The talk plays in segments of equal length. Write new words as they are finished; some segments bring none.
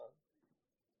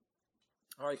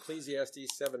All right,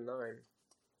 Ecclesiastes 7:9.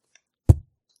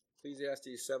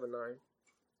 Ecclesiastes 7:9.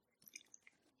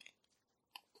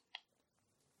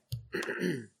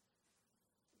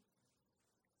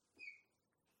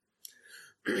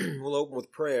 We'll open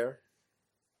with prayer.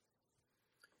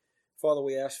 Father,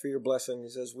 we ask for your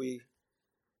blessings as we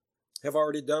have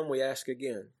already done. We ask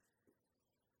again.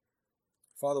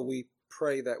 Father, we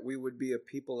pray that we would be a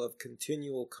people of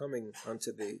continual coming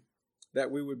unto thee,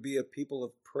 that we would be a people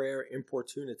of prayer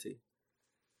importunity,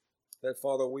 that,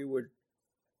 Father, we would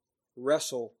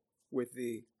wrestle with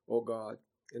thee, O God,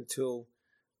 until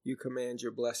you command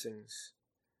your blessings.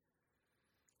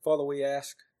 Father, we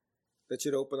ask that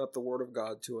you'd open up the Word of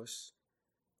God to us.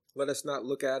 Let us not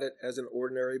look at it as an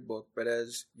ordinary book, but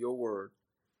as your Word.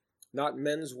 Not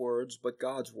men's words, but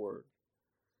God's Word.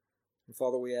 And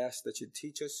Father, we ask that you'd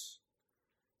teach us,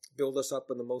 build us up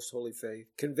in the most holy faith,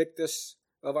 convict us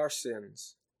of our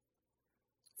sins.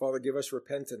 Father, give us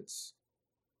repentance.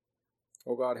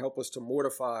 Oh God, help us to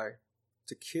mortify,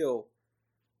 to kill,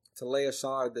 to lay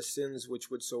aside the sins which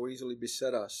would so easily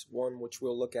beset us, one which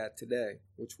we'll look at today,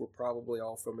 which we're probably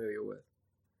all familiar with.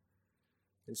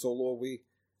 And so, Lord, we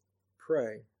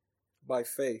pray by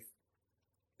faith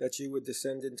that you would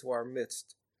descend into our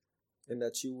midst and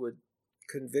that you would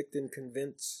convict and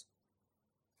convince,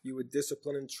 you would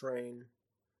discipline and train,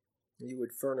 and you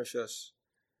would furnish us,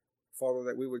 Father,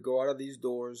 that we would go out of these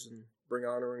doors and bring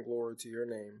honor and glory to your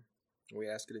name. And we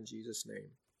ask it in Jesus'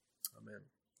 name.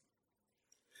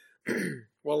 Amen.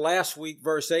 Well, last week,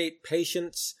 verse 8,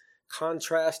 patience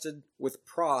contrasted with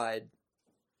pride.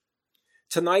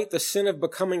 Tonight, the sin of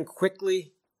becoming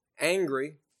quickly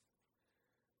angry.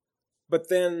 But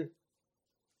then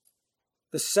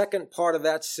the second part of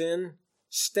that sin,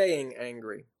 staying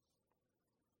angry.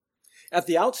 At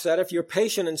the outset, if you're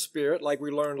patient in spirit, like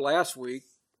we learned last week,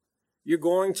 you're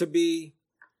going to be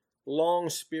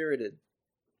long-spirited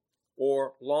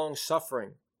or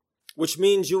long-suffering, which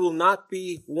means you will not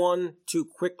be one to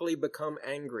quickly become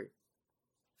angry.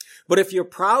 But if you're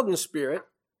proud in spirit,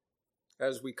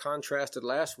 as we contrasted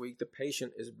last week, the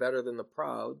patient is better than the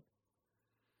proud.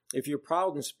 If you're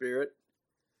proud in spirit,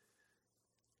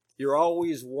 you're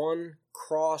always one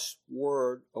cross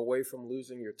word away from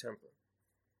losing your temper.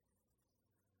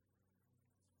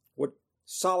 What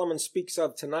Solomon speaks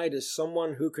of tonight is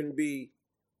someone who can be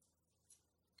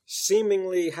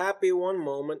seemingly happy one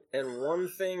moment and one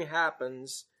thing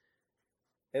happens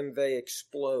and they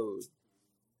explode.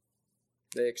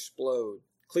 They explode.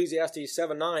 Ecclesiastes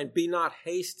 7:9, be not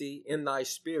hasty in thy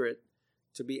spirit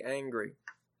to be angry.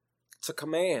 It's a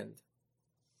command.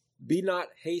 Be not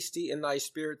hasty in thy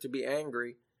spirit to be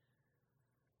angry.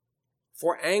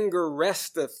 For anger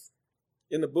resteth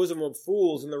in the bosom of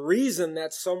fools. And the reason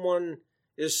that someone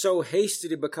is so hasty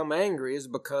to become angry is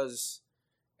because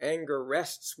anger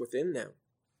rests within them.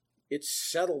 It's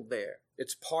settled there.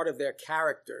 It's part of their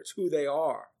character. It's who they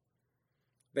are.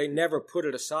 They never put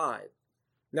it aside.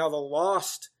 Now, the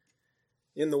lost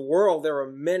in the world, there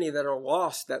are many that are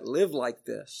lost that live like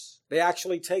this. They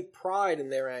actually take pride in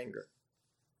their anger.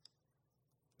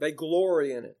 They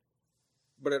glory in it.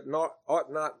 But it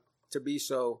ought not to be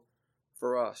so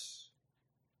for us.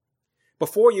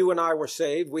 Before you and I were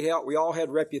saved, we all had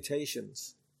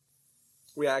reputations.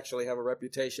 We actually have a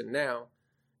reputation now.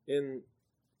 In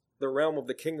the realm of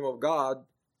the kingdom of God,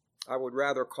 I would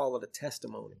rather call it a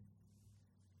testimony.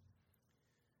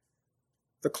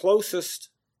 The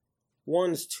closest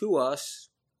ones to us,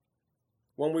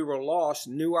 when we were lost,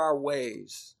 knew our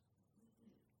ways.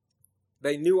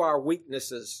 They knew our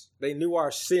weaknesses. They knew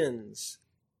our sins.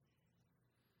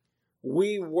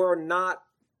 We were not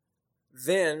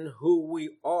then who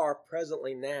we are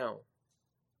presently now.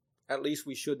 At least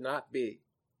we should not be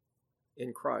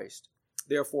in Christ.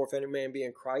 Therefore, if any man be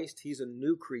in Christ, he's a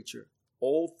new creature.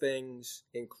 Old things,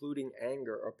 including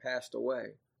anger, are passed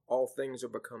away. All things are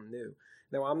become new.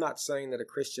 Now, I'm not saying that a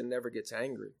Christian never gets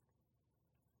angry.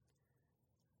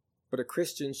 But a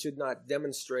Christian should not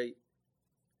demonstrate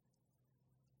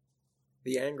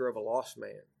the anger of a lost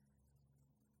man.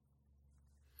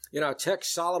 In our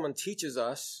text, Solomon teaches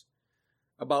us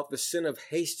about the sin of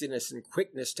hastiness and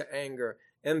quickness to anger,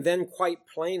 and then quite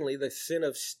plainly the sin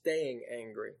of staying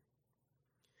angry.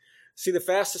 See, the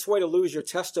fastest way to lose your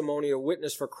testimony or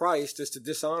witness for Christ is to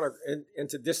dishonor, and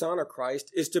to dishonor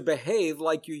Christ is to behave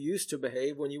like you used to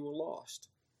behave when you were lost.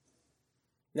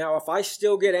 Now, if I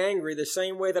still get angry the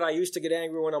same way that I used to get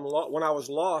angry when I was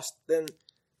lost, then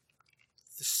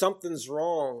something's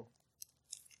wrong.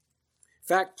 In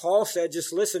fact, Paul said,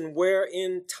 just listen, where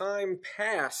in time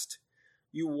past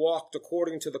you walked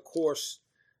according to the course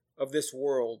of this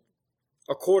world,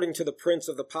 according to the prince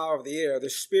of the power of the air, the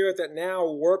spirit that now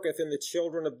worketh in the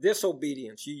children of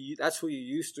disobedience. That's who you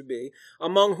used to be,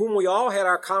 among whom we all had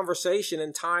our conversation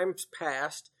in times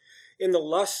past, in the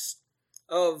lusts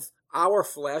of our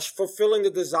flesh, fulfilling the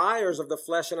desires of the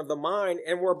flesh and of the mind,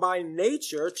 and were by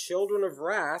nature children of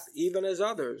wrath, even as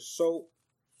others. So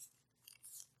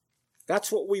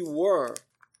that's what we were.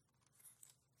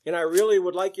 And I really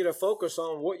would like you to focus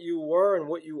on what you were and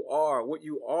what you are. What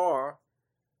you are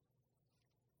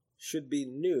should be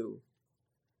new.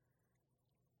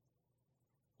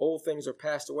 Old things are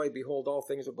passed away. Behold, all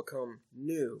things are become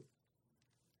new.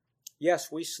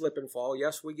 Yes, we slip and fall.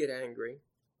 Yes, we get angry.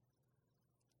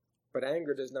 But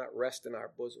anger does not rest in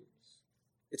our bosoms.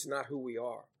 It's not who we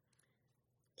are.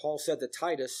 Paul said to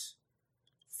Titus,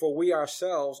 for we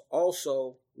ourselves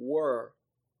also were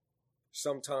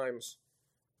sometimes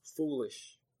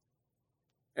foolish.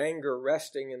 Anger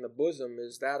resting in the bosom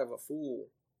is that of a fool.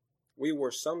 We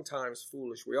were sometimes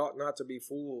foolish. We ought not to be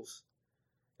fools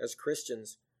as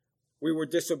Christians. We were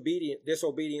disobedient,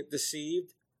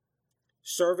 deceived,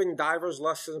 serving divers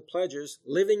lusts and pleasures,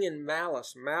 living in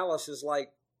malice. Malice is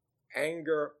like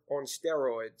anger on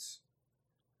steroids.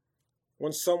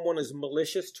 When someone is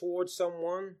malicious towards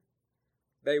someone,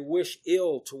 they wish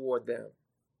ill toward them.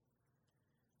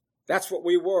 That's what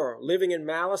we were, living in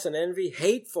malice and envy,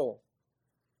 hateful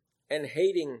and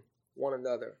hating one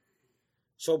another.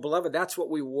 So, beloved, that's what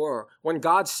we were. When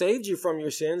God saved you from your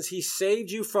sins, he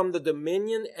saved you from the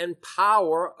dominion and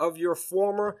power of your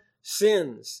former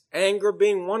sins, anger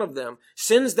being one of them,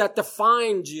 sins that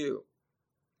defined you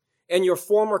and your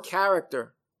former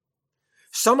character.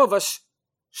 Some of us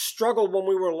struggled when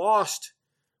we were lost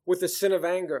with the sin of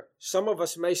anger. Some of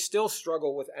us may still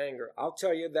struggle with anger. I'll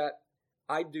tell you that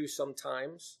I do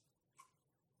sometimes.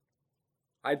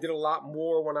 I did a lot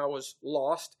more when I was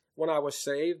lost. When I was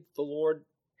saved, the Lord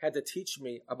had to teach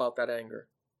me about that anger.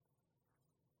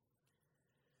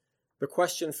 The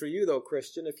question for you, though,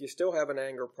 Christian, if you still have an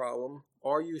anger problem,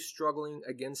 are you struggling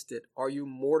against it? Are you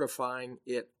mortifying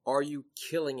it? Are you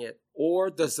killing it?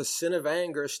 Or does the sin of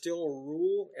anger still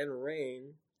rule and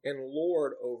reign and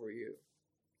lord over you?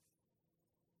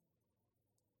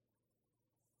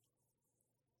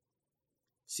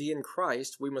 See, in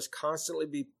Christ, we must constantly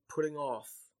be putting off,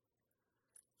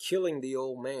 killing the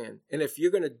old man. And if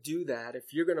you're going to do that,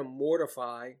 if you're going to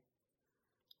mortify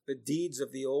the deeds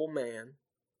of the old man,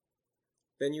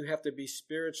 then you have to be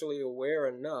spiritually aware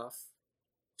enough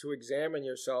to examine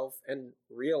yourself and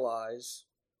realize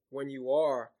when you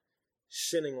are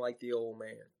sinning like the old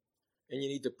man. And you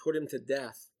need to put him to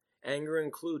death, anger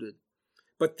included.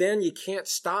 But then you can't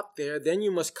stop there. Then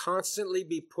you must constantly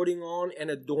be putting on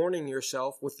and adorning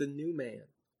yourself with the new man.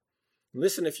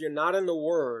 Listen, if you're not in the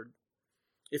Word,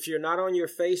 if you're not on your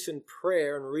face in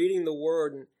prayer and reading the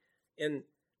Word and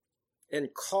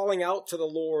calling out to the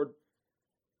Lord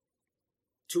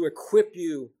to equip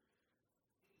you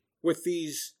with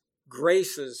these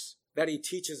graces that he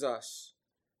teaches us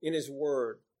in his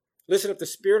Word. Listen, if the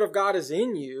Spirit of God is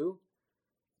in you,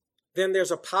 then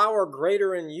there's a power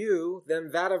greater in you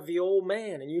than that of the old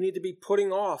man, and you need to be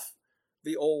putting off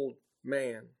the old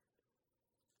man.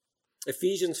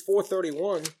 Ephesians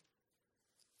 4:31,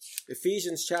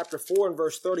 Ephesians chapter 4 and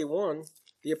verse 31,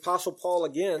 the Apostle Paul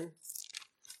again,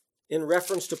 in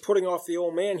reference to putting off the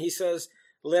old man, he says,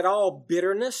 let all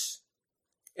bitterness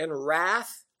and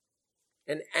wrath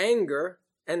and anger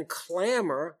and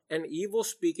clamor and evil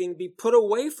speaking be put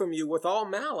away from you with all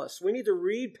malice. We need to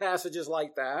read passages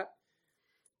like that.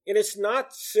 And it's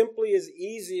not simply as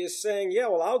easy as saying, yeah,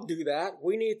 well, I'll do that.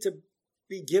 We need to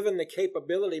be given the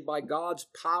capability by God's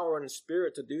power and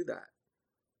Spirit to do that.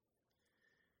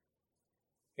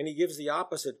 And he gives the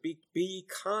opposite. Be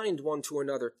kind one to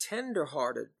another,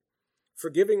 tender-hearted,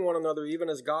 forgiving one another, even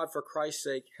as God for Christ's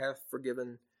sake hath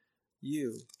forgiven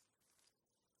you.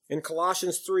 In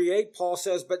Colossians 3:8, Paul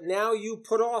says, but now you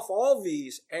put off all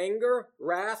these, anger,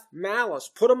 wrath,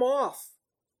 malice. Put them off.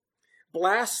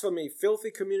 Blasphemy,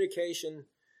 filthy communication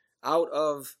out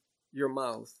of your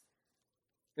mouth.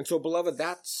 And so, beloved,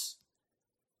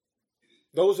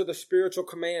 those are the spiritual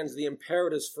commands, the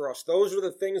imperatives for us. Those are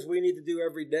the things we need to do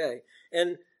every day.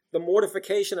 And the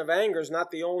mortification of anger is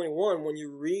not the only one. When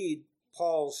you read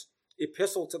Paul's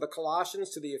epistle to the Colossians,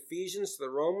 to the Ephesians, to the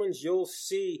Romans, you'll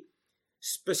see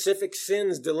specific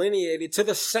sins delineated to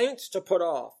the saints to put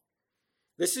off.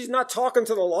 He's not talking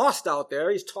to the lost out there.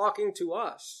 He's talking to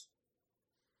us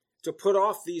to put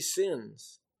off these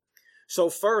sins. So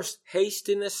first,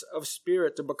 hastiness of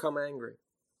spirit to become angry.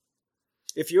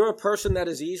 If you're a person that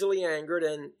is easily angered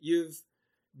and you've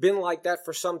been like that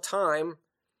for some time,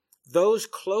 those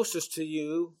closest to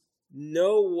you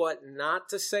know what not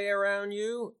to say around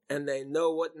you, and they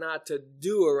know what not to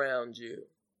do around you.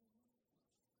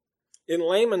 In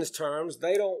layman's terms,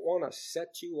 they don't want to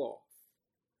set you off.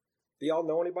 Do y'all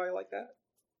know anybody like that?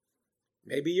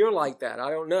 Maybe you're like that. I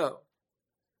don't know.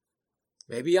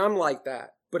 Maybe I'm like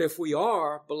that. But if we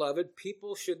are, beloved,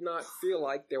 people should not feel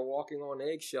like they're walking on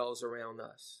eggshells around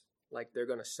us, like they're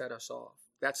going to set us off.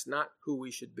 That's not who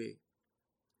we should be.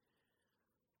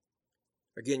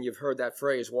 Again, you've heard that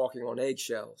phrase, walking on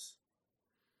eggshells.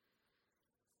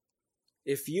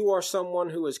 If you are someone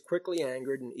who is quickly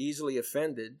angered and easily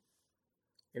offended,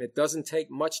 and it doesn't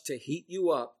take much to heat you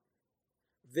up,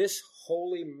 this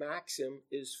holy maxim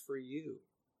is for you.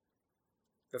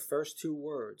 The first two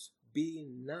words, be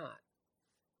not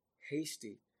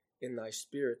hasty in thy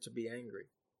spirit to be angry.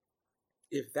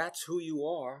 If that's who you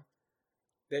are,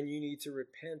 then you need to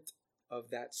repent of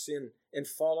that sin and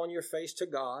fall on your face to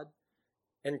God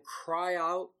and cry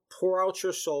out, pour out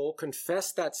your soul,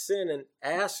 confess that sin, and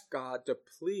ask God to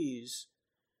please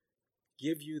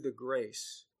give you the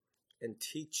grace and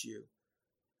teach you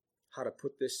how to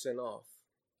put this sin off.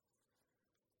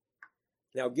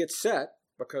 Now get set,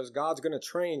 because God's going to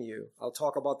train you. I'll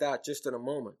talk about that just in a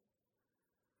moment.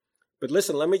 But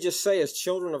listen, let me just say, as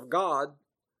children of God,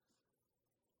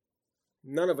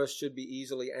 none of us should be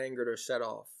easily angered or set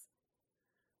off.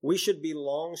 We should be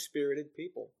long-spirited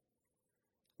people.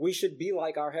 We should be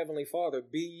like our Heavenly Father.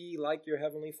 Be ye like your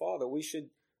Heavenly Father.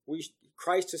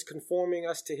 Christ is conforming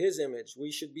us to His image.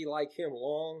 We should be like Him,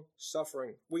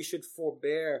 long-suffering. We should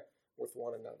forbear with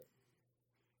one another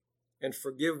and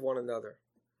forgive one another.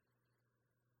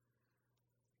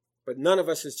 But none of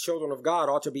us as children of God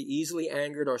ought to be easily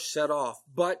angered or set off.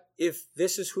 But if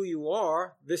this is who you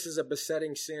are, this is a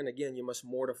besetting sin. Again, you must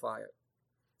mortify it.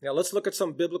 Now let's look at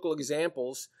some biblical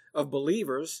examples of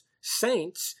believers,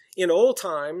 saints, in old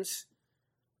times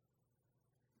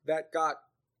that got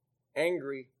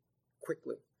angry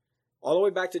quickly. All the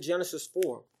way back to Genesis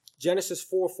 4. Genesis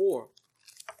 4:4.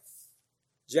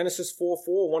 Genesis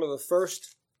 4:4, one of the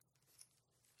first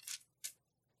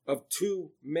of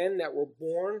two men that were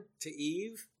born to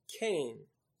Eve, Cain.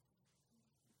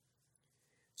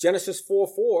 Genesis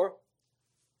 4:4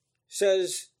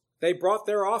 says, they brought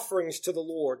their offerings to the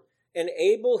Lord. And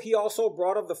Abel he also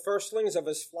brought of the firstlings of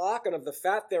his flock and of the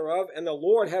fat thereof. And the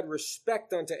Lord had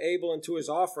respect unto Abel and to his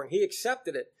offering. He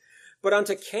accepted it. But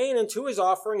unto Cain and to his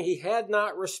offering he had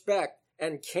not respect.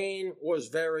 And Cain was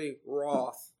very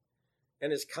wroth,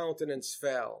 and his countenance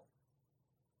fell.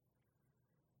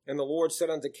 And the Lord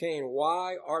said unto Cain,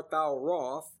 why art thou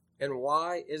wroth, and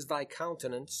why is thy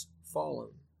countenance fallen?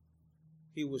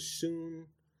 He was soon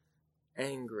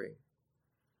angry.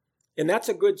 And that's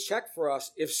a good check for us.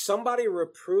 If somebody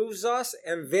reproves us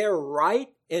and they're right,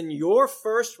 and your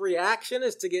first reaction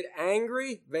is to get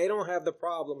angry, they don't have the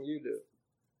problem you do.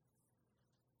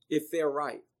 If they're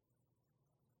right.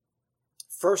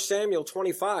 1 Samuel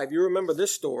 25, you remember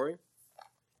this story.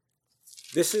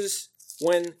 This is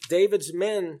when David's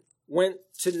men went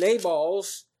to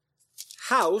Nabal's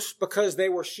house because they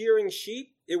were shearing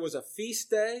sheep. It was a feast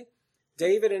day.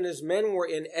 David and his men were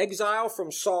in exile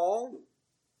from Saul.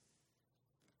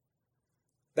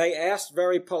 They asked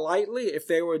very politely if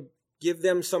they would give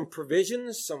them some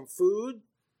provisions, some food.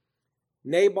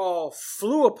 Nabal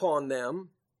flew upon them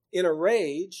in a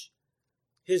rage.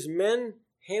 His men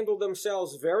handled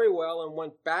themselves very well and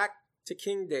went back to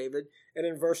King David. And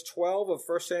in verse 12 of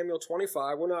 1 Samuel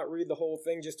 25, we'll not read the whole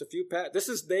thing, just a few This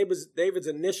is David's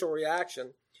initial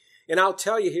reaction. And I'll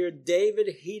tell you here,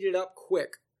 David heated up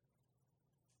quick.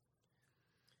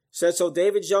 Said, so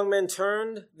David's young men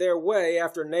turned their way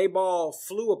after Nabal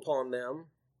flew upon them,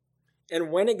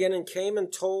 and went again and came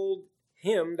and told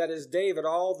him, that is David,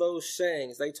 all those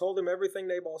sayings. They told him everything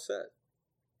Nabal said.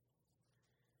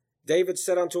 David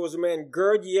said unto his men,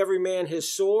 gird ye every man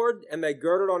his sword. And they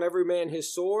girded on every man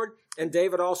his sword. And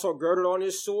David also girded on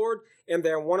his sword. And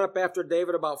there went up after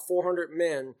David about 400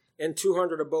 men, and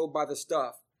 200 abode by the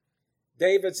stuff.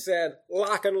 David said,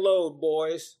 lock and load,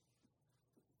 boys.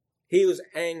 He was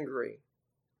angry.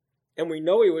 And we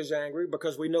know he was angry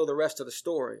because we know the rest of the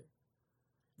story.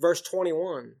 Verse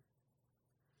 21.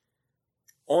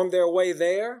 On their way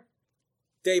there,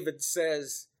 David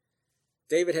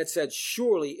had said,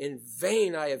 surely in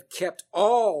vain I have kept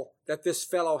all that this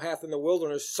fellow hath in the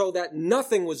wilderness, so that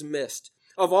nothing was missed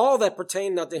of all that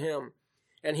pertained unto him.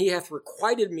 And he hath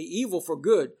requited me evil for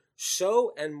good.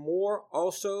 So and more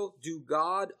also do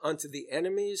God unto the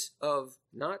enemies of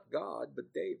not God,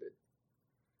 but David.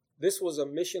 This was a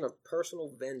mission of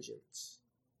personal vengeance.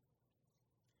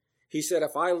 He said,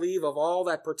 if I leave of all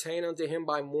that pertain unto him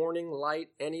by morning light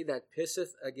any that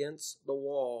pisseth against the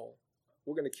wall.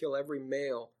 We're going to kill every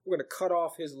male. We're going to cut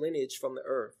off his lineage from the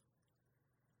earth.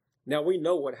 Now we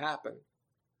know what happened.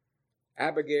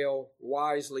 Abigail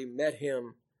wisely met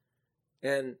him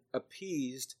and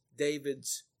appeased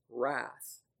David's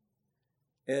wrath.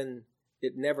 And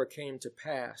it never came to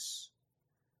pass.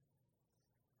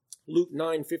 Luke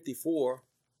 9:54,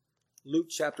 Luke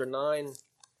chapter 9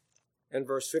 and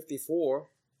verse 54.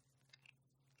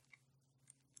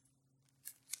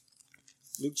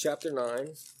 Luke chapter 9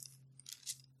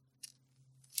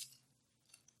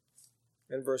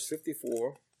 and verse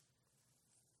 54.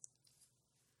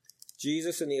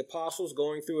 Jesus and the apostles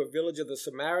going through a village of the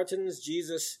Samaritans.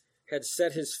 Jesus had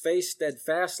set his face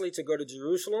steadfastly to go to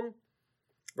Jerusalem.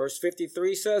 Verse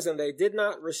 53 says, and they did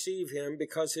not receive him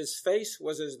because his face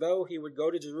was as though he would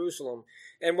go to Jerusalem.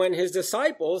 And when his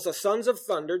disciples, the sons of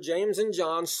thunder, James and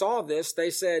John, saw this, they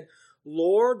said,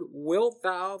 Lord, wilt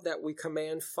thou that we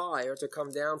command fire to come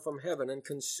down from heaven and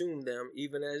consume them,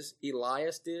 even as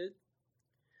Elias did?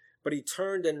 But he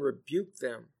turned and rebuked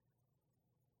them.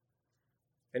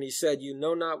 And he said, you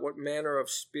know not what manner of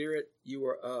spirit you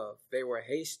are of. They were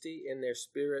hasty in their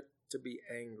spirit to be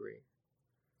angry.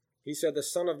 He said, the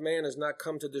Son of Man has not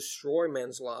come to destroy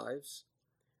men's lives,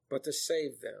 but to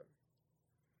save them.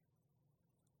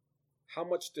 How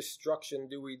much destruction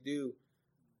do we do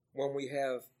when we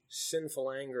have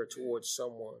sinful anger towards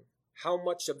someone? How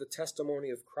much of the testimony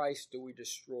of Christ do we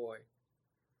destroy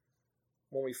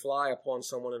when we fly upon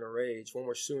someone in a rage, when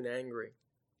we're soon angry?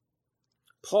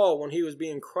 Paul, when he was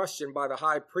being questioned by the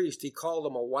high priest, he called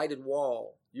him a whited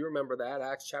wall. You remember that,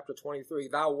 Acts chapter 23.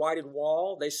 Thou whited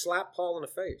wall. They slapped Paul in the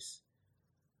face.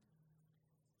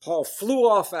 Paul flew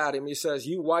off at him. He says,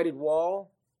 you whited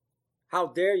wall, how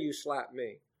dare you slap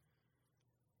me?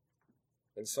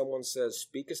 And someone says,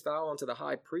 speakest thou unto the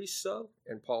high priest so?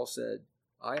 And Paul said,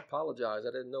 I apologize.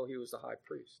 I didn't know he was the high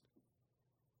priest.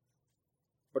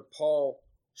 But Paul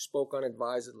spoke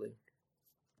unadvisedly.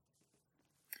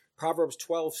 Proverbs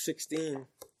 12:16,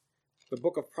 the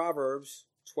book of Proverbs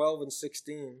 12 and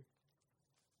 16.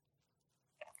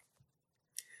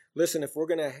 Listen, if we're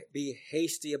going to be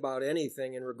hasty about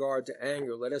anything in regard to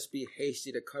anger, let us be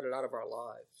hasty to cut it out of our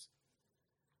lives.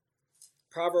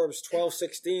 Proverbs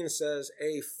 12:16 says,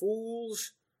 a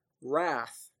fool's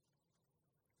wrath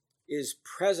is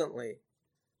presently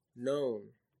known,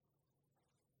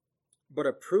 but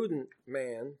a prudent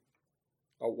man,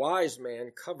 a wise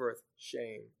man, covereth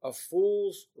shame. A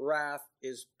fool's wrath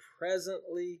is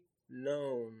presently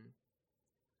known.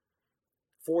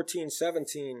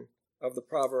 14:17 of the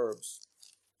Proverbs.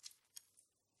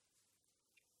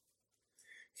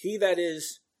 He that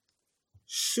is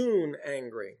soon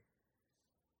angry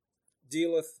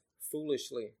dealeth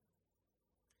foolishly,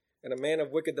 and a man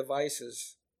of wicked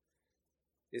devices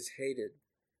is hated.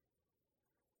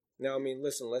 Now,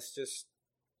 listen, let's just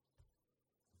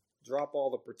drop all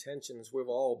the pretensions. We've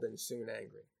all been soon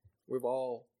angry. We've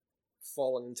all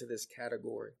fallen into this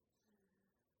category.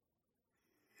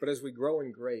 But as we grow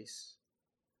in grace,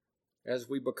 as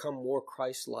we become more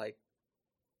Christ-like,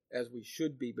 as we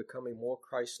should be becoming more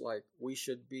Christ-like, we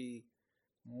should be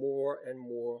more and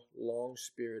more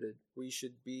long-spirited. We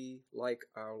should be like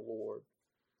our Lord.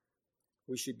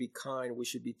 We should be kind. We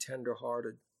should be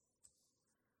tender-hearted.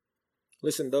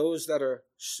 Listen, those that are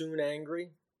soon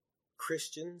angry,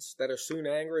 Christians that are soon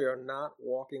angry, are not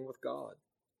walking with God.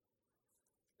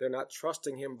 They're not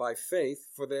trusting him by faith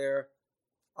for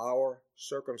our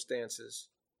circumstances.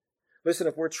 Listen,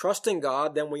 if we're trusting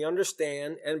God, then we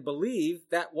understand and believe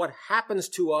that what happens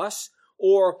to us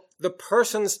or the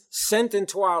persons sent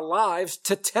into our lives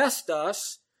to test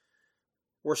us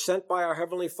were sent by our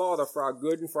Heavenly Father for our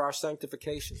good and for our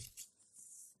sanctification.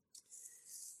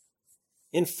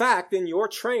 In fact, in your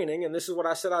training, and this is what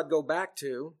I said I'd go back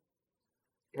to,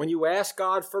 when you ask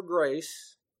God for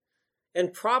grace,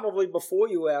 and probably before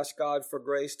you ask God for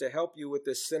grace to help you with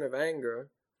this sin of anger,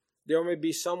 there may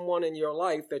be someone in your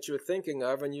life that you're thinking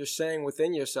of and you're saying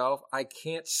within yourself, I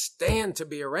can't stand to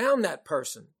be around that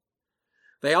person.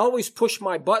 They always push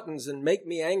my buttons and make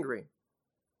me angry.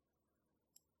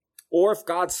 Or if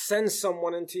God sends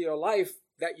someone into your life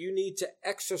that you need to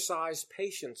exercise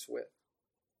patience with.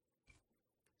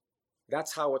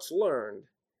 That's how it's learned.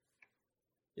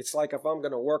 It's like if I'm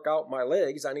going to work out my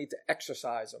legs, I need to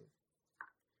exercise them.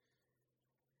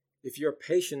 If your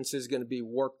patience is going to be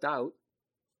worked out,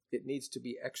 it needs to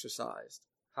be exercised.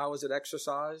 How is it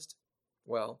exercised?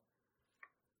 Well,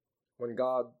 when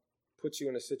God puts you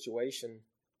in a situation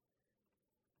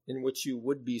in which you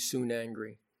would be soon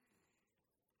angry,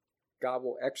 God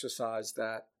will exercise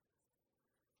that,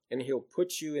 and he'll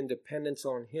put you in dependence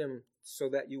on him so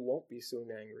that you won't be soon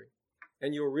angry.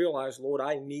 And you'll realize, Lord,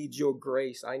 I need your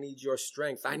grace. I need your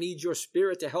strength. I need your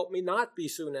Spirit to help me not be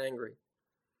soon angry.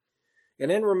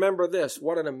 And then remember this,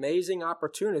 what an amazing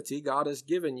opportunity God has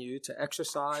given you to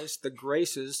exercise the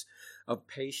graces of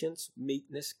patience,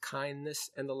 meekness, kindness,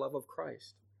 and the love of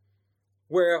Christ.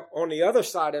 Where on the other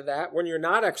side of that, when you're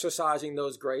not exercising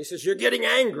those graces, you're getting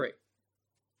angry.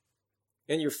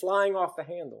 And you're flying off the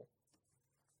handle.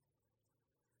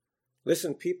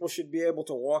 Listen, people should be able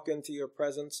to walk into your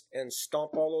presence and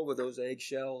stomp all over those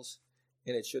eggshells,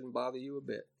 and it shouldn't bother you a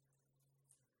bit.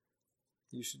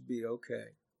 You should be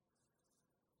okay.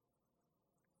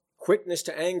 Quickness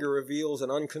to anger reveals an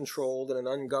uncontrolled and an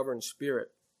ungoverned spirit.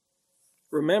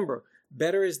 Remember,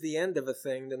 better is the end of a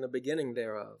thing than the beginning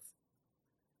thereof.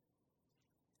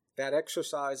 That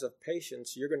exercise of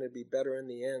patience, you're going to be better in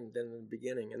the end than in the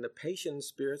beginning. And the patient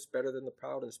spirit's better than the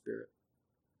proud in spirit.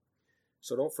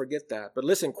 So don't forget that. But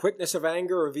listen, quickness of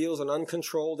anger reveals an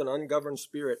uncontrolled and ungoverned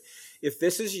spirit. If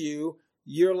this is you,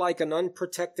 you're like an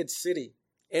unprotected city.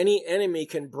 Any enemy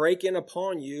can break in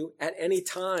upon you at any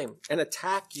time and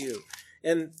attack you.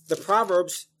 And the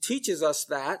Proverbs teaches us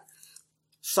that.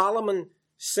 Solomon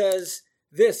says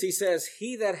this, he says,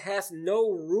 he that hath no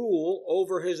rule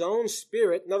over his own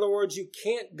spirit, in other words, you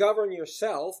can't govern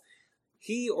yourself.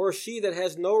 He or she that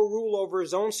has no rule over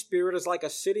his own spirit is like a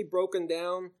city broken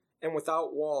down and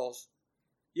without walls.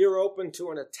 You're open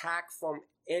to an attack from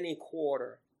any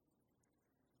quarter.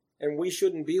 And we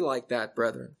shouldn't be like that,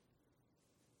 brethren.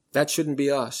 That shouldn't be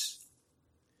us.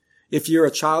 If you're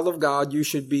a child of God, you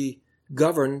should be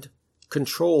governed,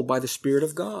 controlled by the Spirit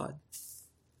of God.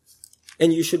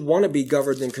 And you should want to be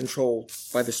governed and controlled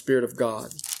by the Spirit of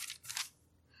God.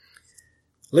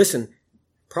 Listen,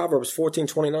 Proverbs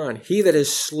 14:29, he that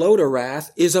is slow to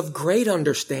wrath is of great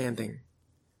understanding.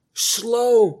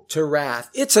 Slow to wrath.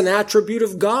 It's an attribute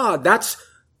of God.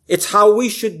 It's how we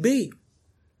should be.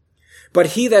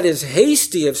 But he that is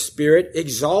hasty of spirit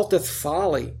exalteth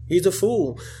folly. He's a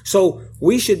fool. So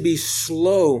we should be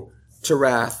slow to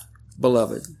wrath,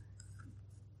 beloved.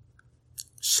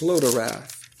 Slow to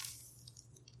wrath.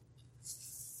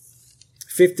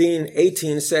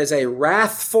 15:18 says, a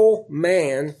wrathful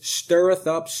man stirreth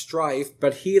up strife,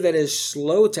 but he that is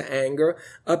slow to anger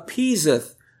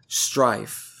appeaseth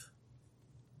strife.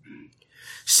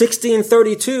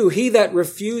 16:32, he that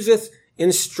refuseth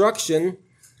instruction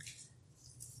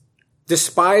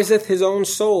despiseth his own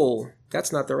soul.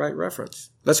 That's not the right reference.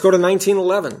 Let's go to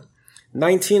 19:11.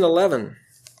 19:11.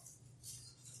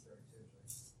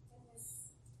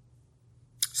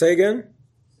 Say again?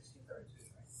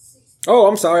 Oh,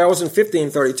 I'm sorry. I was in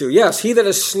 15:32. Yes, he that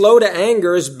is slow to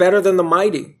anger is better than the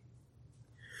mighty.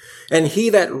 And he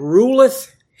that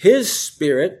ruleth his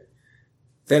spirit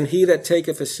than he that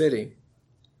taketh a city.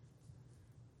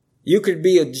 You could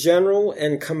be a general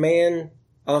and command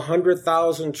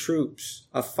 100,000 troops,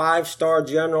 a 5-star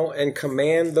general, and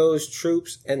command those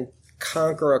troops and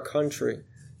conquer a country.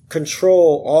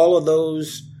 Control all of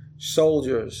those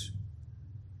soldiers.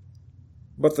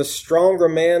 But the stronger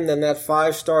man than that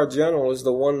 5-star general is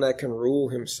the one that can rule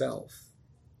himself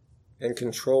and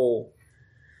control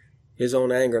his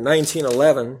own anger.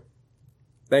 19:11,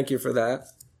 thank you for that.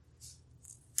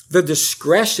 The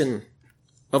discretion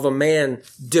of a man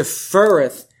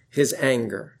deferreth his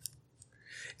anger,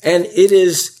 and it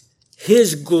is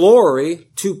his glory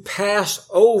to pass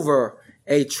over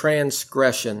a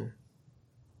transgression.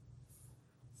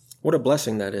 What a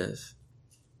blessing that is.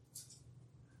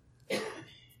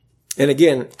 And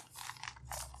again,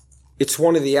 it's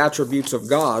one of the attributes of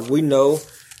God. We know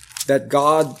that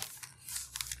God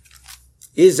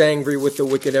is angry with the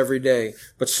wicked every day.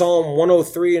 But Psalm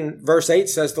 103 and verse 8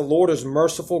 says, the Lord is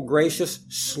merciful, gracious,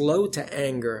 slow to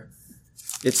anger.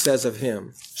 It says of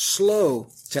him, slow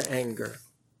to anger.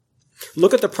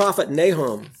 Look at the prophet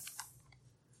Nahum.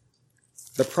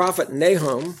 The prophet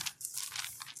Nahum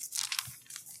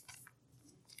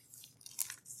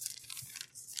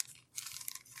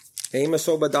Amos,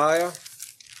 Obadiah,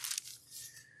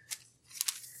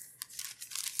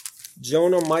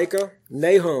 Jonah, Micah,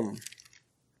 Nahum.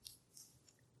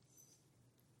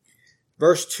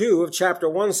 Verse 2 of chapter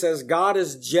 1 says, God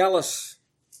is jealous,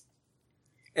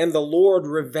 and the Lord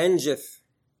revengeth.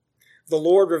 The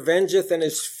Lord revengeth and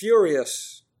is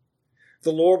furious.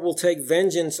 The Lord will take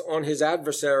vengeance on his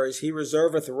adversaries. He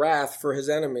reserveth wrath for his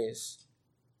enemies.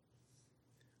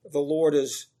 The Lord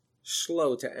is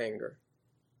slow to anger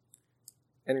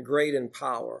and great in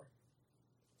power.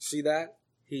 See that?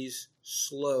 He's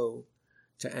slow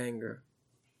to anger.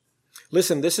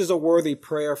 Listen, this is a worthy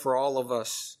prayer for all of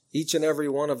us, each and every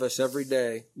one of us every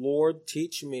day. Lord,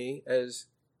 teach me, as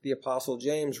the Apostle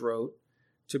James wrote,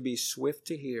 to be swift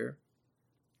to hear,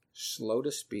 slow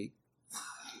to speak,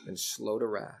 and slow to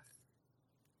wrath,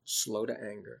 slow to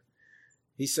anger.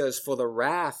 He says, for the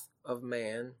wrath of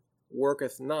man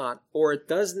worketh not, or it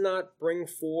does not bring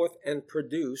forth and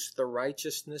produce the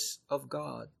righteousness of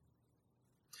God.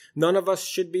 None of us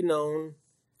should be known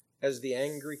as the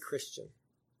angry Christian.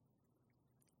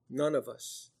 None of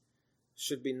us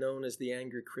should be known as the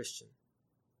angry Christian.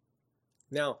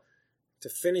 Now, to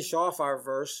finish off our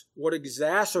verse, what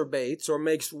exacerbates or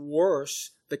makes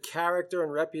worse the character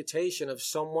and reputation of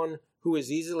someone who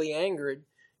is easily angered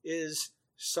is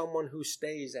someone who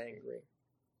stays angry.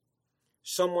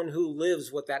 Someone who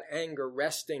lives with that anger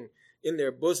resting in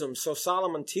their bosom. So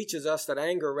Solomon teaches us that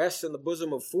anger rests in the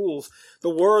bosom of fools.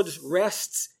 The words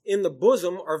rests in the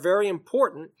bosom are very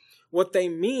important. What they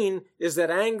mean is that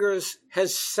anger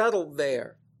has settled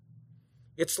there.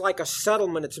 It's like a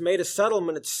settlement. It's made a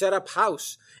settlement. It's set up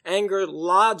house. Anger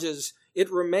lodges. It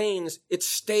remains. It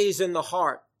stays in the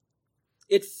heart.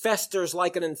 It festers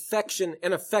like an infection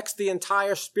and affects the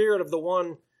entire spirit of the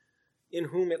one in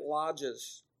whom it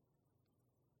lodges.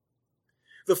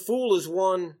 The fool is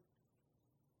one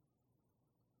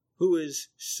who is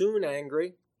soon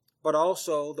angry, but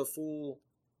also the fool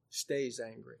stays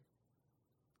angry,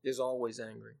 is always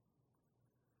angry.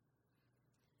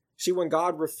 See, when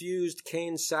God refused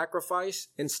Cain's sacrifice,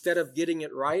 instead of getting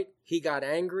it right, he got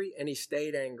angry and he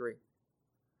stayed angry.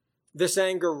 This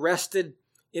anger rested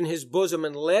in his bosom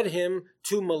and led him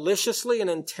to maliciously and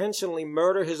intentionally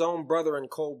murder his own brother in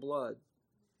cold blood.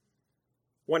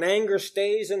 When anger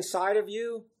stays inside of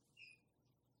you,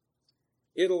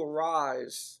 it'll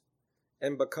rise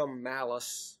and become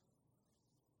malice.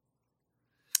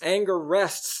 Anger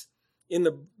rested in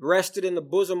the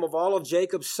bosom of all of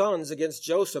Jacob's sons against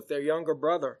Joseph, their younger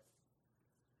brother.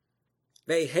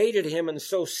 They hated him and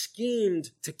so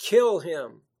schemed to kill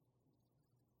him,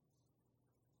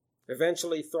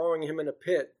 eventually throwing him in a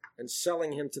pit and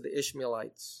selling him to the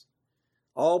Ishmaelites,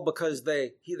 all because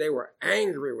they were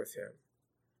angry with him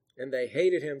and they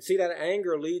hated him. See, that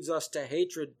anger leads us to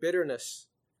hatred, bitterness.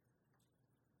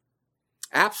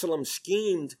 Absalom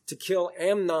schemed to kill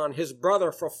Amnon, his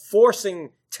brother, for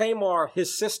forcing Tamar,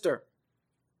 his sister.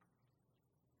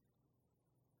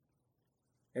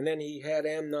 And then he had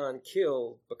Amnon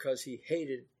killed because he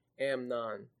hated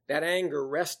Amnon. That anger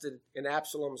rested in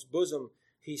Absalom's bosom.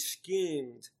 He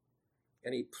schemed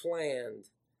and he planned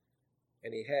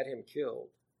and he had him killed.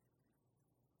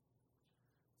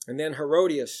 And then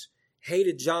Herodias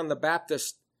hated John the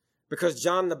Baptist because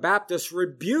John the Baptist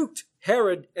rebuked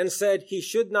Herod and said he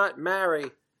should not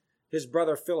marry his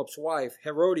brother Philip's wife.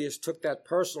 Herodias took that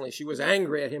personally. She was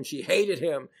angry at him. She hated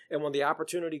him. And when the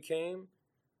opportunity came,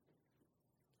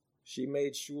 she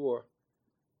made sure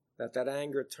that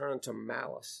anger turned to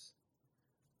malice.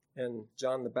 And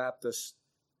John the Baptist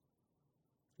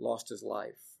lost his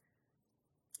life.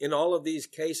 In all of these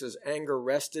cases, anger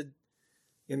rested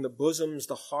in the bosoms,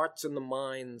 the hearts, and the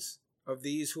minds of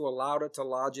these who allowed it to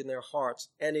lodge in their hearts,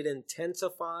 and it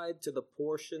intensified to the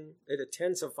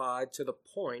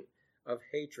point of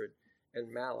hatred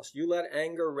and malice. You let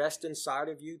anger rest inside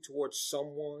of you towards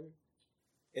someone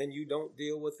and you don't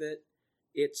deal with it,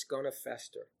 it's going to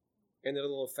fester and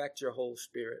it'll affect your whole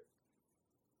spirit.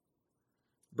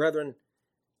 Brethren,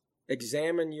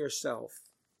 examine yourself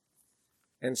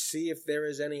and see if there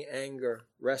is any anger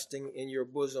resting in your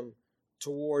bosom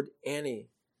toward any.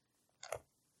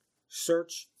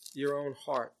 Search your own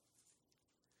heart.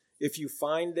 If you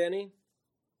find any,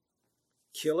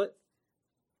 kill it,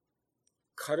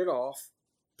 cut it off,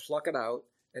 pluck it out,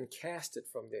 and cast it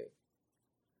from thee.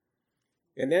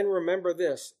 And then remember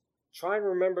this. Try and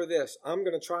remember this. I'm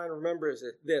going to try and remember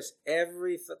this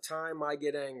every time I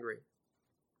get angry.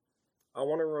 I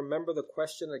want to remember the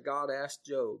question that God asked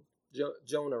Jonah.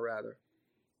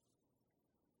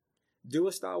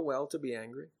 Doest thou well to be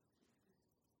angry?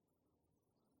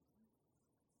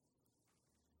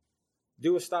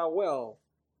 Doest thou well,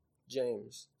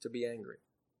 James, to be angry?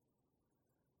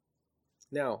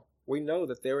 Now, we know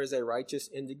that there is a righteous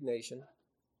indignation.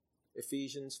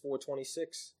 Ephesians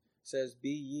 4:26 says, be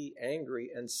ye angry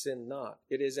and sin not.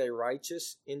 It is a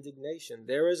righteous indignation.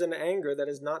 There is an anger that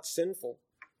is not sinful.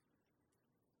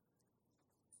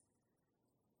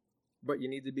 But you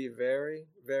need to be very,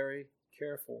 very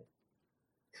careful.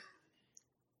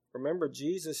 Remember,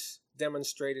 Jesus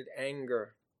demonstrated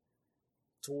anger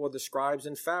toward the scribes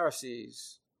and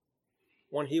Pharisees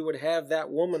when he would have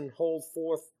that woman hold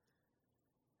forth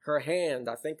her hand.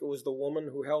 I think it was the woman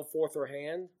who held forth her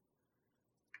hand.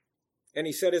 And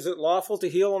he said, is it lawful to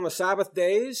heal on the Sabbath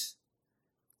days?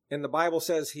 And the Bible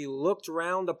says he looked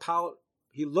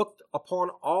upon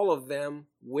all of them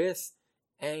with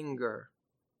anger.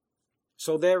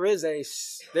 So there is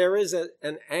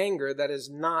an anger that is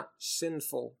not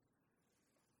sinful.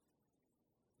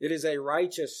 It is a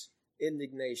righteous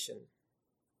indignation.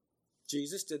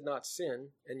 Jesus did not sin,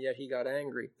 and yet he got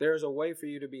angry. There's a way for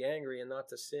you to be angry and not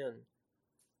to sin.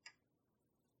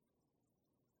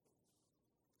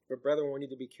 But brethren, we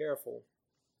need to be careful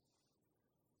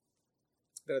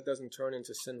that it doesn't turn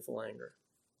into sinful anger.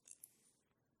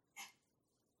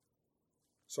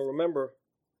 So remember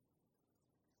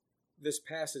this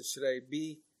passage today.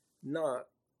 Be not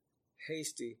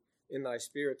hasty in thy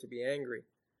spirit to be angry,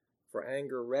 for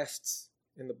anger rests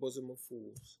in the bosom of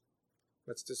fools.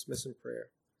 Let's dismiss in prayer.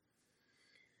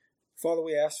 Father,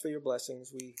 we ask for your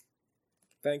blessings. We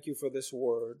thank you for this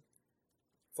word.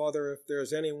 Father, if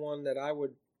there's anyone that I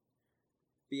would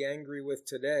be angry with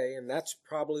today, and that's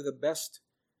probably the best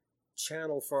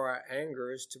channel for our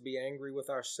anger, is to be angry with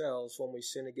ourselves when we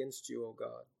sin against you, O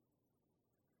God.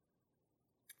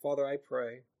 Father, I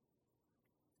pray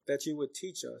that you would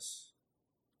teach us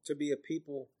to be a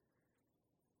people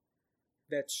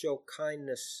that show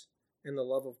kindness in the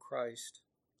love of Christ,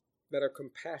 that are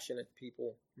compassionate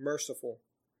people, merciful,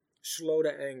 slow to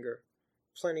anger,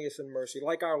 plenteous in mercy,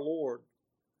 like our Lord.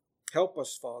 Help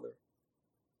us, Father.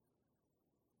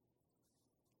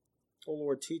 O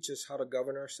Lord, teach us how to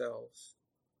govern ourselves.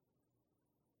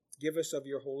 Give us of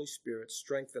your Holy Spirit.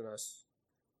 Strengthen us,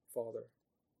 Father.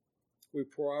 We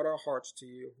pour out our hearts to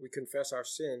you. We confess our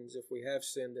sins if we have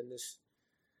sinned in this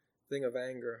thing of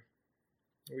anger.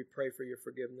 We pray for your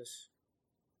forgiveness.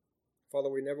 Father,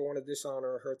 we never want to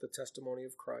dishonor or hurt the testimony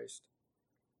of Christ.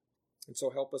 And so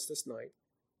help us this night.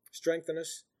 Strengthen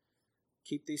us.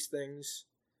 Keep these things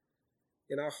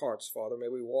in our hearts, Father. May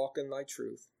we walk in thy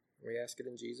truth. We ask it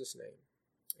in Jesus' name.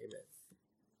 Amen.